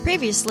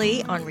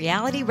Previously on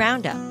Reality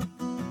Roundup.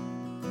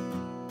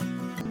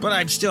 But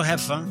I'd still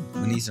have fun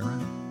when he's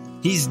around.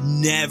 He's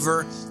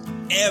never,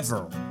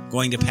 ever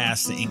going to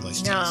pass the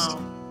English test.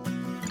 No.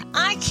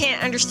 I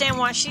can't understand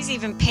why she's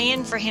even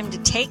paying for him to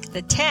take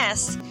the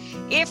test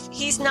if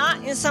he's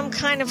not in some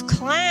kind of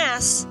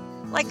class,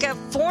 like a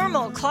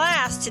formal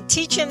class to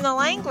teach him the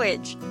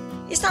language.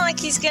 It's not like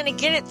he's going to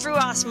get it through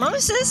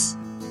osmosis.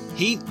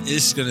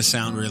 This is going to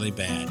sound really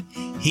bad.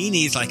 He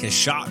needs like a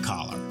shock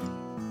collar.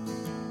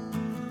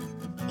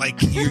 Like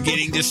you're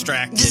getting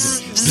distracted.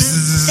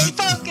 Stay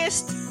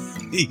focused.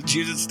 Need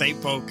you to stay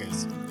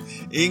focused.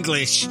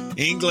 English.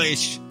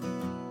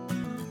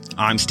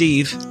 I'm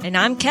Steve. And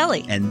I'm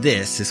Kelly. And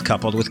this is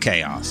Coupled with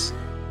Chaos.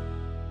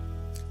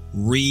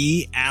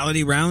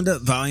 Reality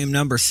Roundup, volume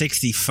number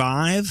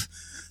 65.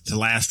 The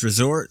Last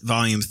Resort,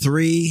 volume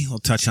 3. We'll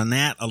touch on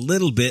that a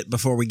little bit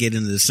before we get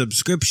into the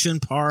subscription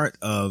part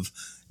of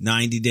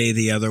 90 Day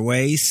the Other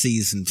Way,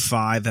 season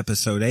 5,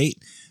 episode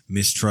 8.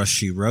 Mistrust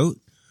She Wrote.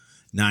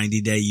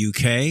 90 Day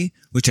UK,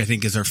 which I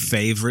think is our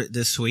favorite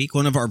this week.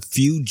 One of our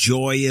few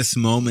joyous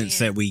moments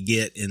that we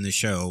get in the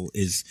show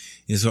is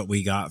what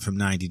we got from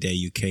 90 Day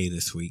UK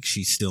this week.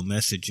 She's still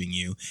messaging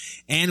you.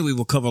 And we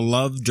will cover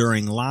Love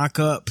During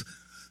Lockup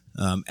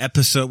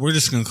episode. We're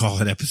just going to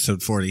call it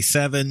episode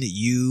 47.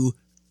 You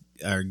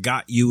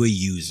got you a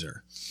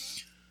user.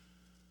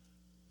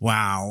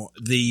 Wow.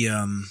 The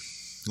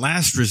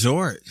Last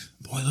Resort.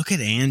 Boy, look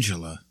at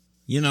Angela.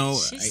 You know,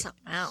 she's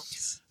something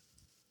else.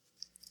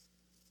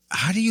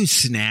 How do you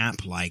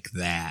snap like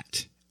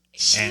that?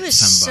 She was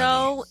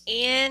so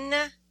in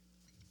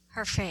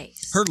her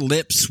face. Her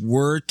lips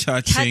were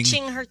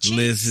touching her cheeks,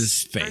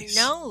 Liz's face.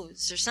 Her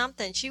nose or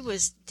something. She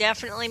was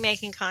definitely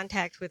making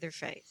contact with her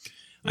face.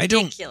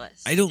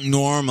 Ridiculous. I don't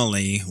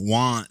normally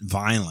want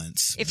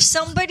violence. If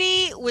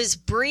somebody was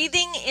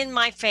breathing in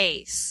my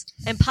face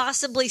and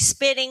possibly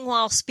spitting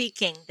while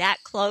speaking that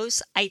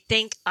close, I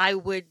think I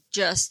would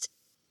just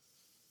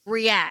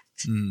react.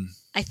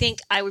 I think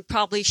I would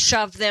probably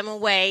shove them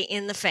away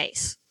in the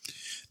face.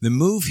 The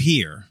move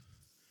here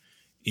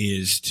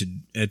is to,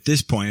 at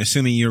this point,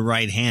 assuming you're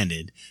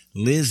right-handed,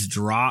 Liz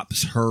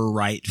drops her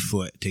right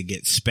foot to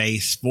get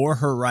space for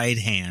her right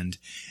hand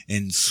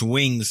and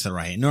swings the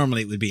right hand.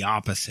 Normally it would be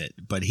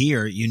opposite, but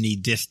here you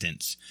need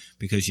distance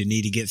because you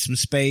need to get some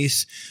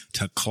space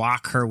to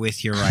clock her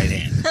with your right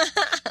hand.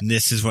 And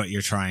this is what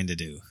you're trying to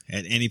do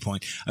at any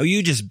point. Oh,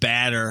 you just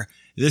batter.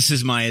 This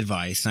is my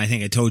advice, and I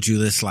think I told you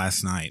this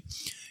last night.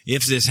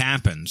 If this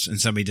happens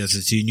and somebody does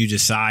it to you and you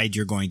decide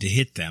you're going to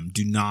hit them,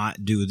 do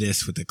not do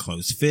this with a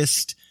closed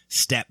fist.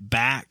 Step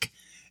back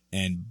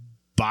and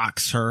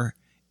box her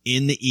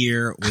in the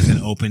ear with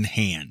an open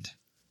hand.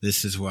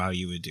 This is how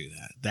you would do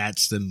that.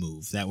 That's the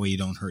move. That way you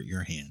don't hurt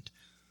your hand.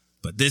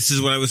 But this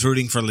is what I was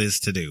rooting for Liz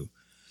to do.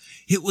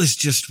 It was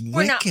just wicked.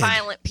 We're not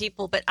violent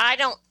people, but I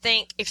don't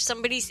think if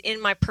somebody's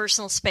in my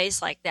personal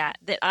space like that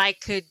I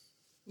could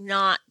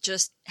not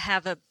just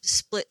have a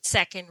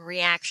split-second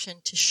reaction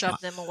to shove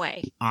them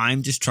away.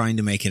 I'm just trying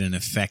to make it an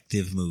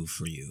effective move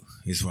for you,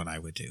 is what I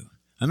would do.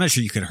 I'm not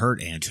sure you could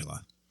hurt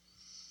Angela.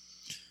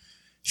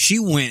 She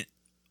went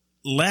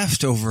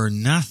left over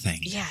nothing.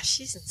 Yeah,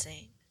 she's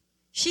insane.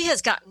 She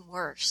has gotten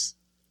worse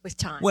with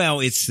time.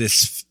 Well, it's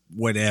this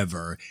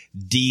whatever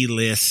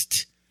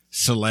D-list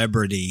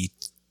celebrity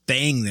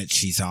thing that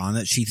she's on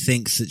that she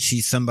thinks that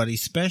she's somebody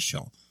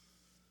special.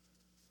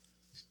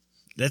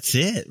 That's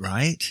it,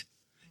 right?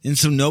 And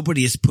so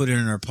nobody is put in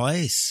her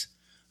place.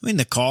 I mean,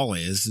 the call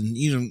is, and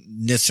you don't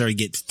necessarily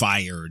get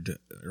fired,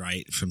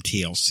 right, from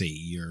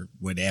TLC or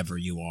whatever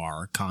you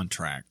are,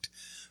 contract.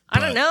 I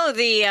don't know.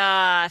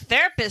 The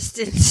therapist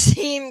didn't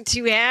seem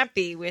too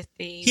happy with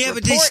the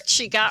report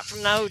she got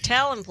from the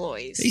hotel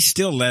employees. They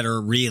still let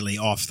her really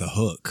off the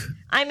hook.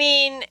 I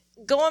mean,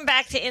 going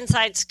back to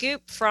Inside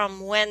Scoop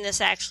from when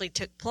this actually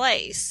took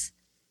place,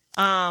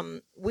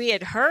 we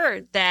had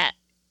heard that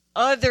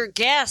other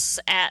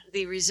guests at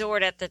the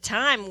resort at the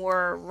time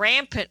were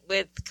rampant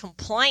with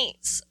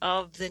complaints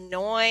of the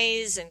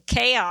noise and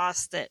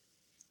chaos that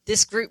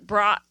this group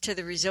brought to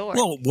the resort.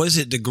 Well, was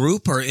it the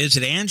group or is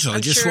it Angela?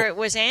 I'm sure it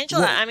was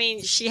Angela. I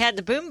mean, she had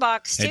the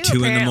boombox too, at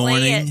 2 in the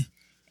morning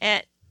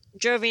at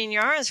Jovi and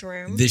Yara's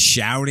room. The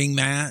shouting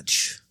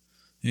match.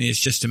 I mean, it's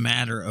just a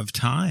matter of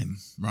time,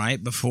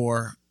 right?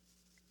 Before,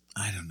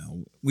 I don't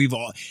know,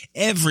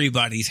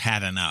 everybody's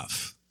had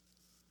enough.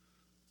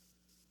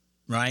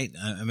 Right?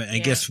 I mean, I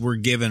guess we're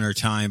giving her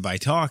time by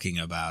talking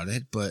about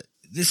it, but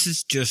this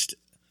is just,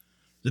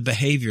 the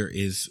behavior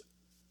is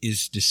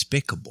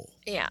despicable.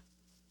 Yeah.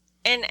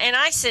 And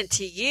I said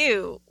to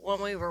you when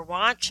we were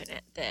watching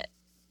it that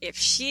if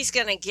she's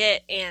going to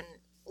get in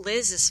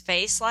Liz's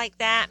face like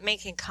that,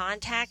 making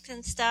contact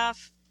and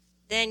stuff,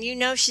 then you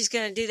know she's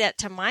going to do that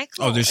to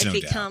Michael if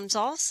he comes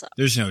also.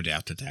 There's no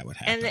doubt that would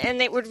happen.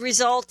 And it would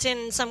result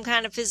in some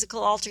kind of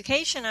physical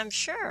altercation, I'm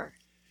sure.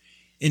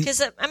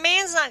 Because a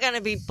man's not going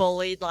to be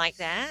bullied like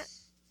that.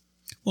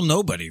 Well,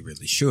 nobody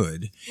really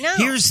should. No.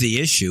 Here's the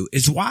issue,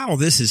 is while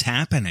this is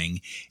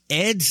happening,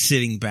 Ed's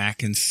sitting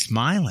back and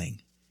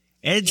smiling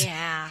Ed's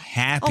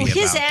happy about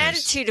his this.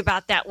 attitude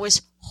about that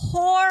was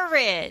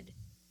horrid.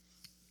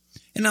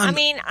 And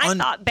I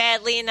thought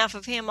badly enough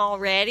of him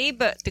already,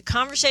 but the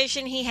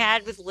conversation he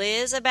had with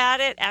Liz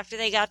about it after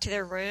they got to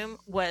their room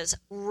was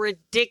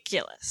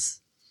ridiculous.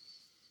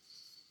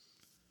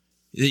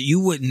 That you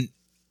wouldn't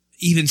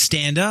even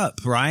stand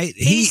up, right?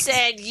 He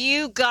said,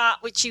 you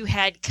got what you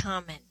had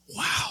coming.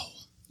 Wow.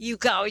 You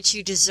got what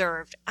you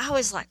deserved. I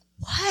was like,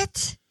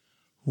 what?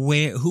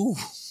 Where? Who?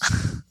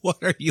 What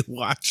are you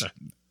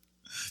watching?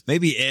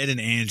 Maybe Ed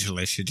and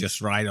Angela should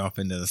just ride off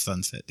into the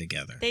sunset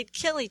together. They'd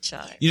kill each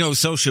other. You know,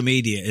 social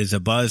media is a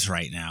buzz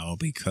right now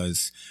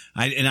because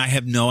I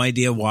have no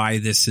idea why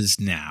this is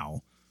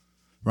now,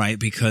 right?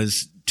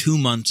 Because 2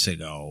 months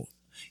ago,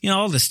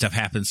 all this stuff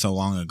happened so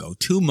long ago.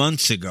 2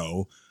 months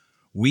ago,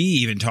 we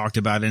even talked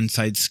about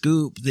Inside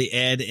Scoop, the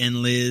Ed and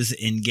Liz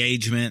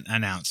engagement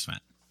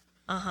announcement.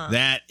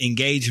 That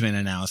engagement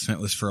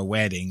announcement was for a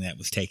wedding that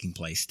was taking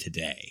place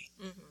today.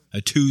 A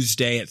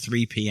Tuesday at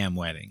 3 p.m.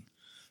 wedding.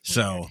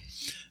 So,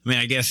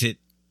 I guess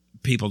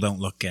people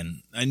don't look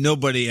in.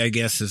 Nobody, I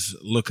guess, is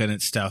looking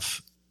at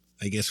stuff,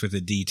 I guess, with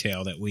the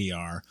detail that we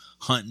are,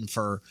 hunting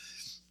for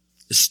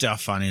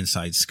stuff on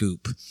Inside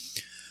Scoop.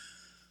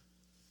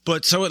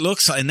 But so it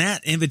looks like, and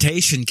that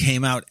invitation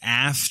came out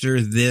after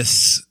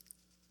this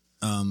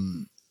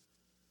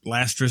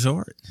last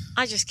resort.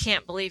 I just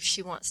can't believe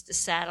she wants to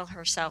saddle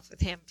herself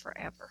with him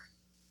forever.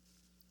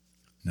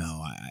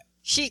 No,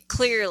 She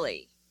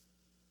clearly,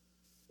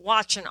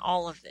 watching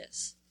all of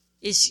this,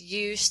 is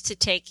used to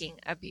taking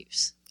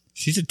abuse.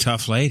 She's a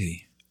tough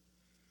lady.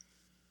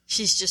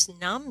 She's just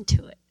numb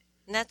to it.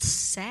 And that's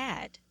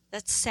sad.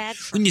 That's sad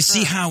for when you her.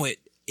 see how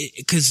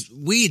because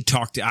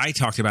I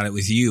talked about it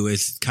with you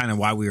as kind of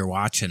why we were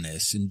watching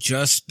this, and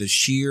just the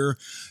sheer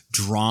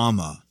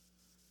drama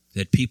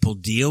that people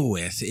deal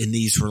with in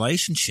these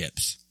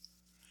relationships.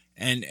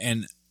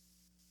 And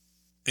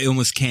I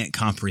almost can't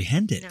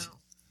comprehend it. No.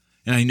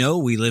 And I know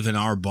we live in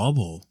our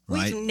bubble,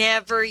 right? We've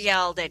never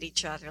yelled at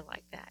each other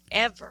like that,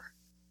 ever.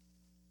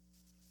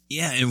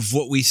 Yeah, and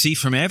what we see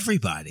from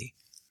everybody,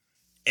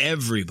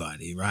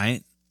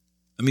 right?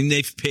 I mean,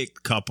 they've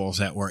picked couples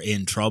that were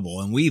in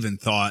trouble, and we even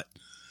thought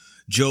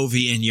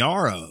Jovi and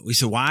Yara. We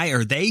said, why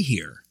are they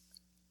here?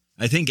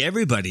 I think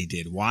everybody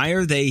did. Why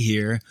are they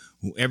here?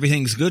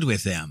 Everything's good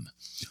with them.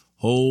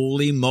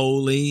 Holy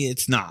moly,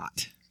 it's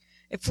not.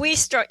 If we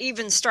start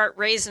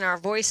raising our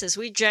voices,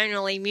 we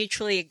generally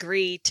mutually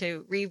agree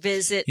to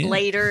revisit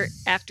later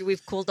after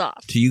we've cooled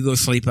off. Do you go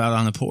sleep out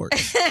on the porch?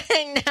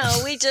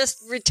 No, we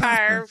just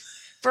retire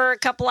for a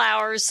couple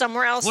hours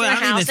somewhere else in the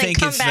house and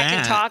come back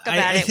and talk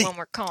about it when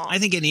we're calm. I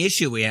think any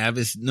issue we have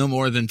is no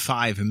more than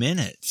 5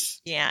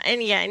 minutes. Yeah,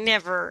 and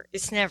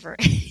it's never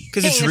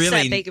because it's really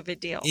that big of a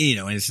deal.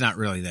 And it's not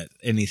really that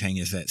anything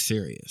is that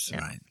serious,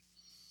 right?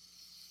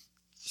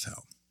 So,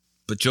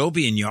 but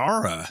Jovi and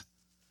Yara,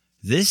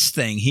 this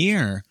thing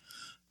here.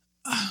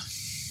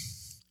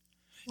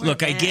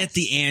 Look, I get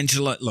the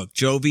Angela. Look,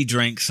 Jovi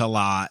drinks a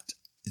lot.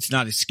 It's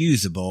not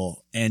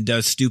excusable and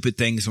does stupid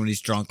things when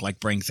he's drunk, like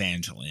brings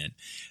Angela in.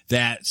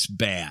 That's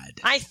bad.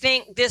 I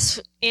think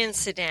this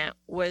incident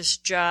was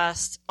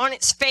just, on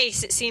its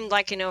face, it seemed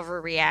like an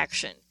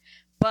overreaction.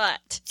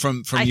 But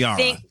from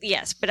Yara.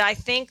 But I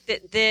think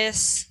that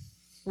this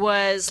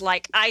was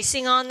like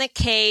icing on the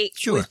cake.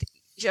 Sure.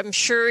 I'm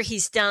sure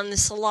he's done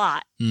this a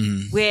lot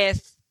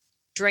with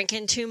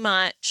drinking too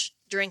much,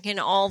 drinking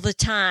all the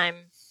time.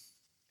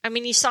 I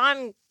mean, you saw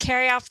him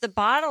carry off the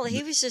bottle.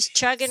 He was just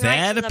chugging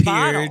right from the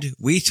bottle.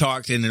 We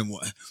talked, and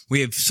we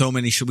have so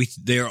many shows.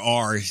 There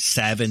are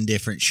 7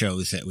 different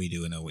shows that we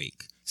do in a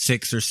week.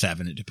 6 or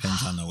 7. It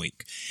depends on the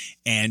week.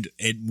 And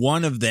at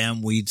one of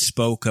them, we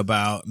spoke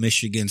about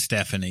Michigan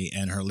Stephanie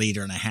and her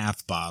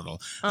 1.5-liter bottle.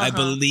 I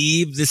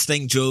believe this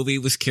thing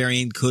Jovi was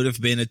carrying could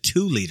have been a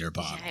 2-liter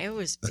bottle. Yeah, it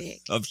was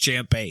big. Of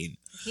champagne.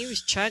 He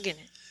was chugging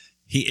it.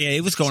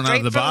 It was going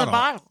straight out of the from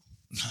bottle.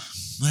 The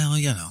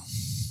bottle. Well,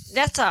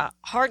 That's a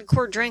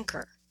hardcore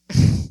drinker.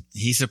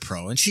 He's a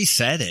pro, and she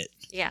said it.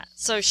 Yeah,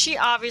 so she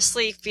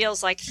obviously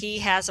feels like he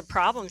has a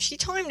problem. She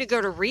told him to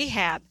go to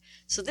rehab,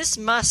 so this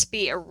must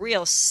be a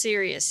real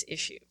serious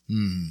issue.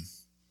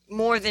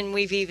 More than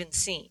we've even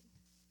seen.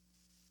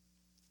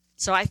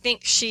 So I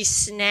think she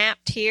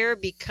snapped here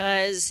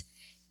because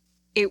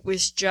it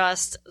was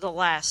just the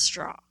last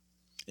straw.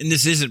 And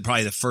this isn't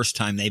probably the first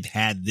time they've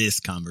had this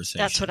conversation.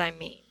 That's what I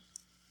mean.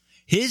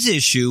 His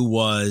issue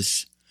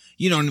was,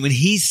 when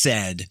he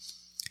said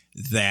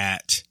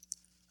that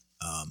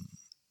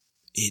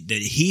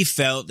that he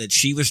felt that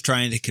she was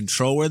trying to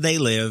control where they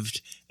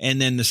lived,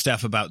 and then the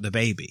stuff about the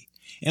baby.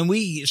 And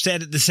we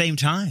said at the same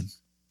time.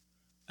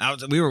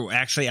 We were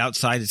actually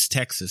outside of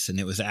Texas, and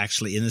it was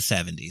actually in the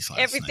 70s last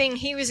Everything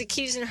night. he was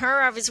accusing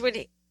her of is what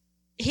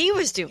he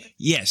was doing.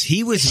 Yes,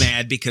 he was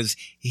mad because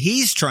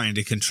he's trying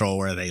to control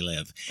where they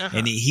live.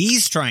 And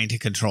he's trying to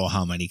control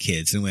how many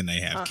kids and when they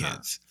have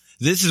kids.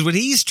 This is what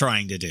he's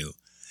trying to do.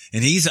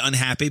 And he's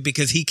unhappy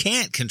because he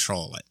can't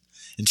control it.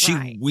 And she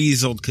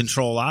weaseled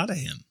control out of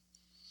him.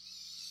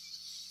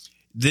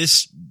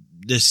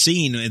 The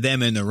scene of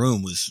them in the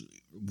room was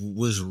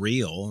was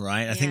real,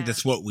 right? I think Yeah.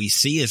 that's what we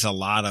see is a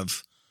lot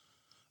of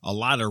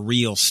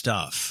real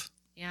stuff.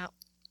 Yeah.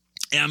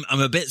 And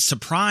I'm a bit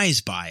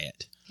surprised by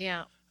it.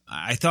 Yeah.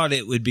 I thought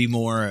it would be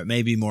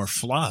maybe more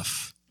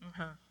fluff,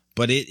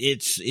 but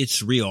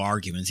it's real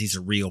arguments. These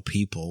are real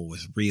people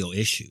with real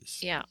issues.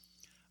 Yeah.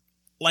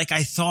 Like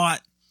I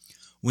thought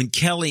when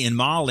Kelly and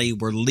Molly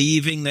were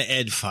leaving the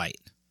Ed fight.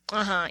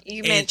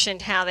 You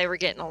mentioned how they were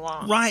getting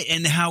along. Right,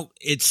 and how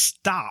it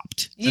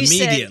stopped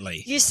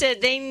immediately. You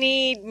said they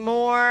need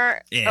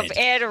more of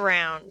Ed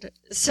around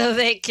so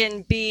they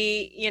can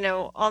be,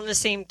 on the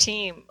same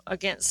team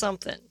against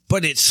something.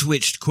 But it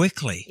switched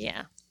quickly.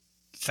 Yeah.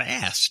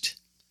 Fast.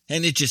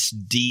 And it's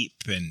just deep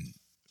and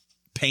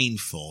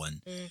painful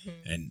and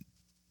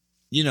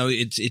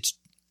it's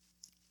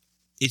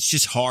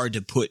just hard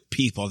to put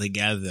people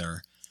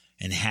together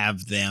and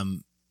have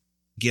them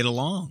get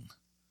along,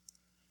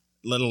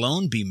 let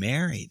alone be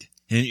married.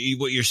 And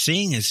what you're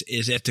seeing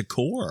is at the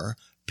core,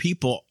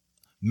 people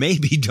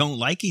maybe don't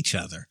like each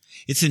other.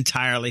 It's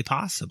entirely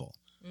possible.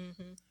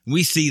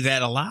 We see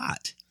that a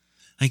lot.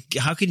 Like,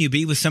 how can you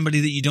be with somebody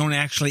that you don't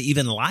actually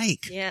even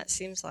like? Yeah, it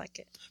seems like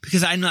it.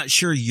 Because I'm not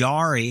sure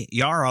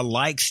Yara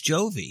likes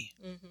Jovi.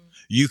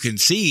 You can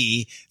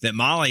see that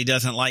Molly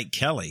doesn't like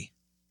Kelly.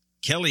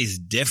 Kelly's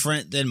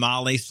different than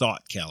Molly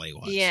thought Kelly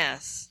was.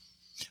 Yes.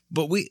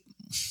 But we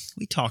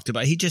talked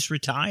about he just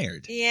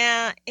retired.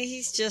 Yeah,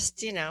 he's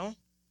just, in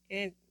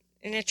a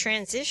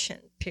transition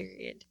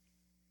period.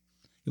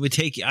 It would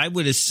take, I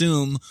would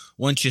assume,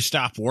 once you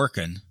stop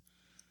working,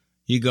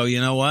 you go,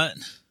 you know what?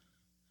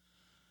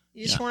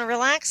 You just want to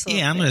relax a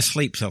little bit. I'm going to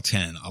sleep till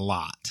 10 a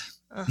lot.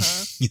 A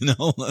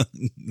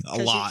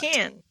lot. You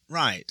can.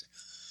 Right.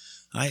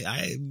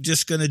 I'm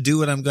just going to do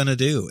what I'm going to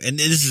do. And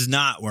this is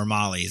not where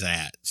Molly's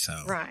at. So.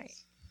 Right.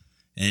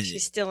 And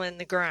she's still in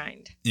the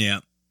grind.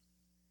 Yeah.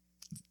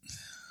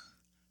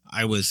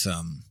 I was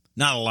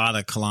not a lot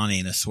of Kalani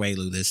and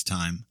Asuelu this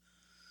time.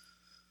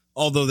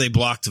 Although they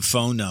blocked the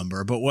phone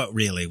number. But what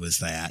really was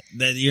that?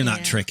 That you're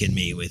not tricking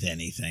me with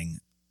anything.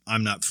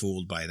 I'm not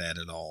fooled by that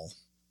at all.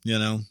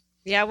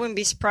 Yeah, I wouldn't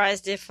be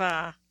surprised if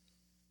her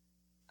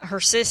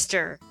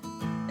sister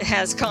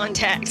has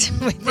contact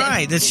with him.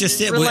 Right, that's just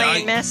it.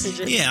 Relaying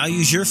messages. Yeah, I'll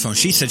use your phone.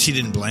 She said she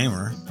didn't blame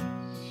her.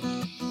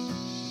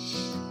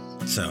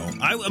 So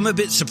I'm a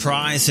bit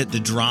surprised at the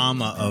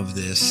drama of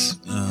this.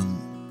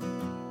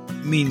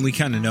 We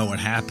kind of know what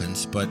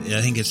happens, but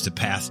I think it's the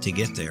path to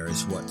get there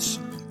is what's,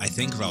 I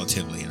think,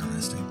 relatively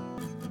interesting.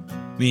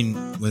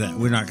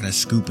 We're not going to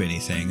scoop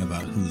anything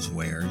about who's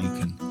where. You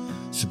can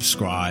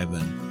subscribe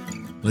and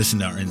listen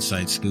to our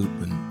Inside Scoop,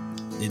 and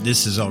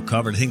this is all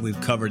covered. I think we've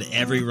covered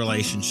every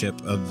relationship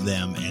of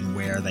them and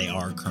where they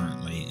are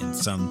currently in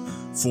some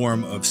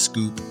form of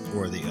scoop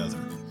or the other.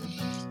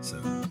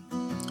 So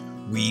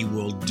we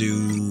will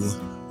do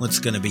what's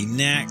going to be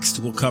next.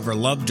 We'll cover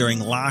Love During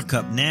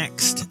Lockup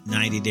next,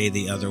 90 Day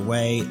the Other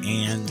Way,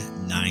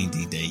 and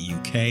 90 Day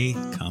UK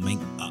coming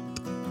up.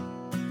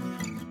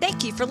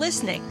 Thank you for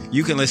listening.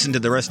 You can listen to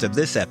the rest of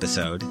this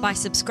episode by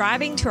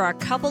subscribing to our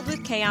Coupled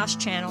with Chaos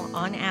channel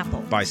on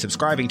Apple, by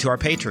subscribing to our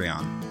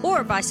Patreon,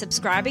 or by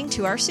subscribing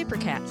to our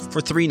Supercast for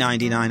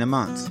 $3.99 a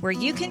month, where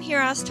you can hear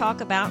us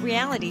talk about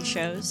reality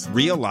shows,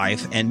 real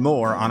life, and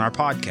more on our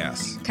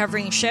podcasts,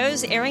 covering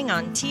shows airing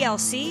on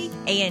TLC,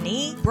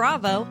 A&E,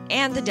 Bravo,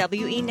 and the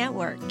WE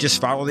Network. Just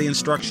follow the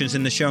instructions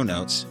in the show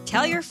notes.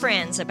 Tell your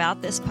friends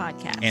about this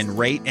podcast. And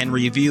rate and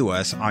review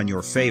us on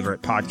your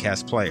favorite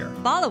podcast player.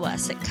 Follow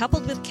us at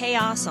Coupled with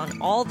Chaos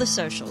on all the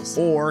socials.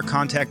 Or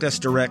contact us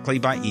directly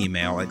by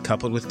email at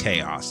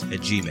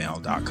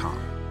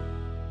coupledwithchaos@gmail.com.